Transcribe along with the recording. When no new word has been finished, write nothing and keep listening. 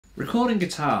Recording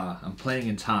guitar and playing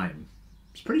in time,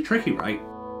 it's pretty tricky, right?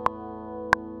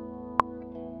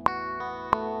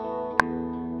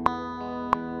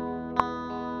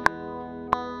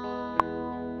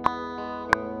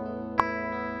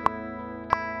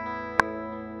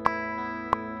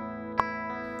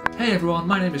 Hey everyone,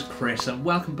 my name is Chris and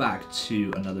welcome back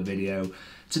to another video.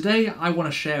 Today I want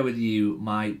to share with you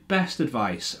my best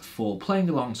advice for playing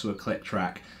along to a click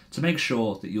track to make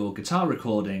sure that your guitar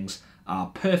recordings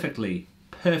are perfectly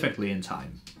in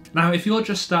time. Now, if you're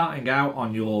just starting out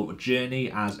on your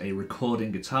journey as a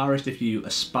recording guitarist, if you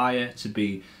aspire to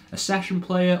be a session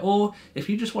player, or if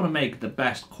you just want to make the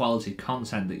best quality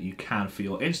content that you can for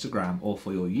your Instagram or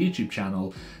for your YouTube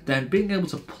channel, then being able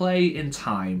to play in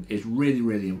time is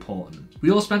really important. We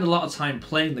all spend a lot of time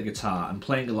playing the guitar and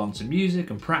playing along to music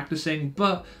and practicing,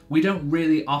 but we don't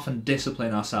really often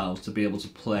discipline ourselves to be able to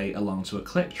play along to a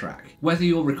click track. Whether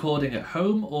you're recording at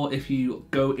home or if you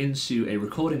go into a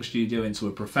recording studio, into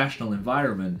a professional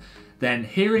environment, then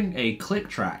hearing a click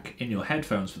track in your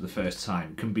headphones for the first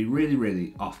time can be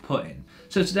really off-putting.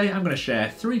 So today I'm going to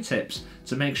share 3 tips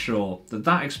to make sure that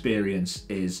that experience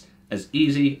is as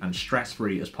easy and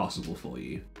stress-free as possible for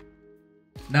you.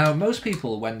 Now, most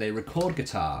people, when they record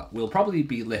guitar, will probably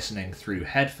be listening through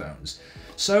headphones.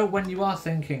 So when you are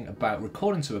thinking about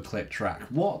recording to a click track,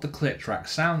 what the click track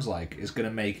sounds like is going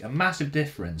to make a massive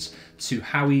difference to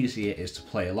how easy it is to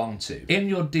play along to. In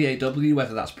your DAW,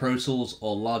 whether that's Pro Tools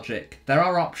or Logic, there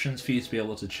are options for you to be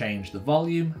able to change the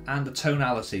volume and the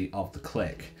tonality of the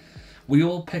click. We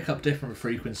all pick up different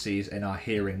frequencies in our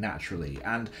hearing naturally,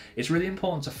 and it's really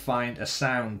important to find a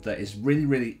sound that is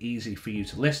really easy for you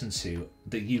to listen to,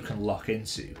 that you can lock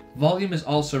into. Volume is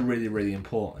also really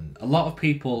important. A lot of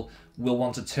people will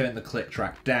want to turn the click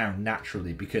track down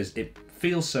naturally because it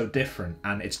feels so different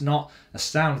and it's not a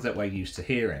sound that we're used to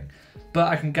hearing. But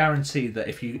I can guarantee that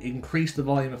if you increase the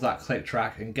volume of that click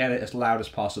track and get it as loud as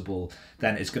possible,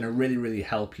 then it's going to really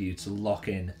help you to lock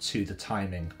in to the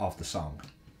timing of the song.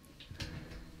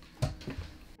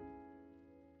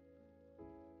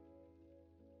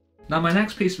 Now, my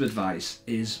next piece of advice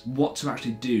is what to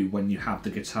actually do when you have the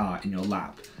guitar in your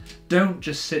lap. Don't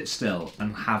just sit still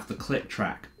and have the click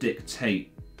track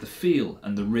dictate the feel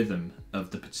and the rhythm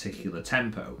of the particular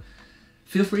tempo.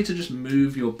 Feel free to just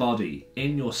move your body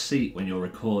in your seat when you're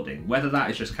recording, whether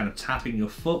that is just kind of tapping your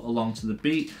foot along to the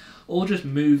beat or just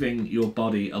moving your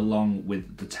body along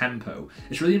with the tempo.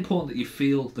 It's really important that you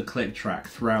feel the click track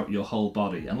throughout your whole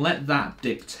body and let that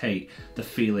dictate the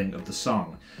feeling of the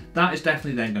song. That is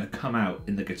definitely then going to come out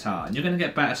in the guitar and you're going to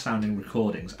get better sounding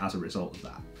recordings as a result of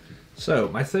that. So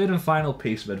my third and final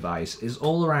piece of advice is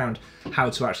all around how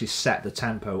to actually set the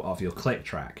tempo of your click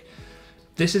track.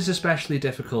 This is especially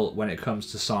difficult when it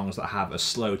comes to songs that have a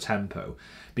slow tempo,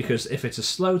 because if it's a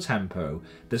slow tempo,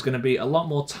 there's going to be a lot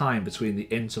more time between the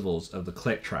intervals of the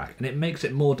click track, and it makes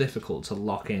it more difficult to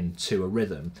lock in to a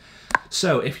rhythm.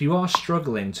 So if you are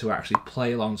struggling to actually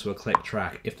play along to a click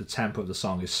track if the tempo of the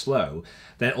song is slow,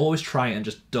 then always try and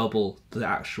just double the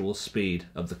actual speed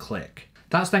of the click.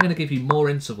 That's then going to give you more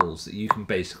intervals that you can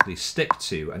basically stick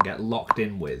to and get locked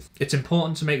in with. It's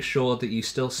important to make sure that you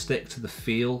still stick to the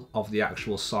feel of the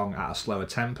actual song at a slower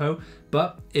tempo,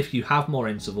 but if you have more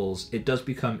intervals, it does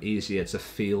become easier to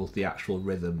feel the actual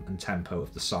rhythm and tempo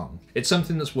of the song. It's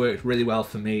something that's worked really well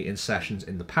for me in sessions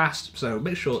in the past, so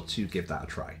make sure to give that a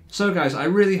try. So guys, I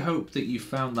really hope that you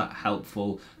found that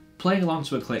helpful. Playing along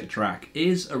to a click track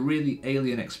is a really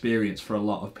alien experience for a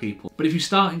lot of people. But if you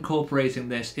start incorporating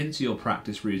this into your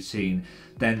practice routine,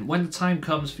 then when the time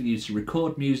comes for you to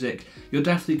record music, you're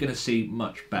definitely going to see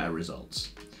much better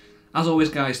results. As always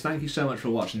guys, thank you so much for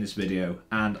watching this video,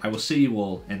 and I will see you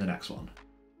all in the next one.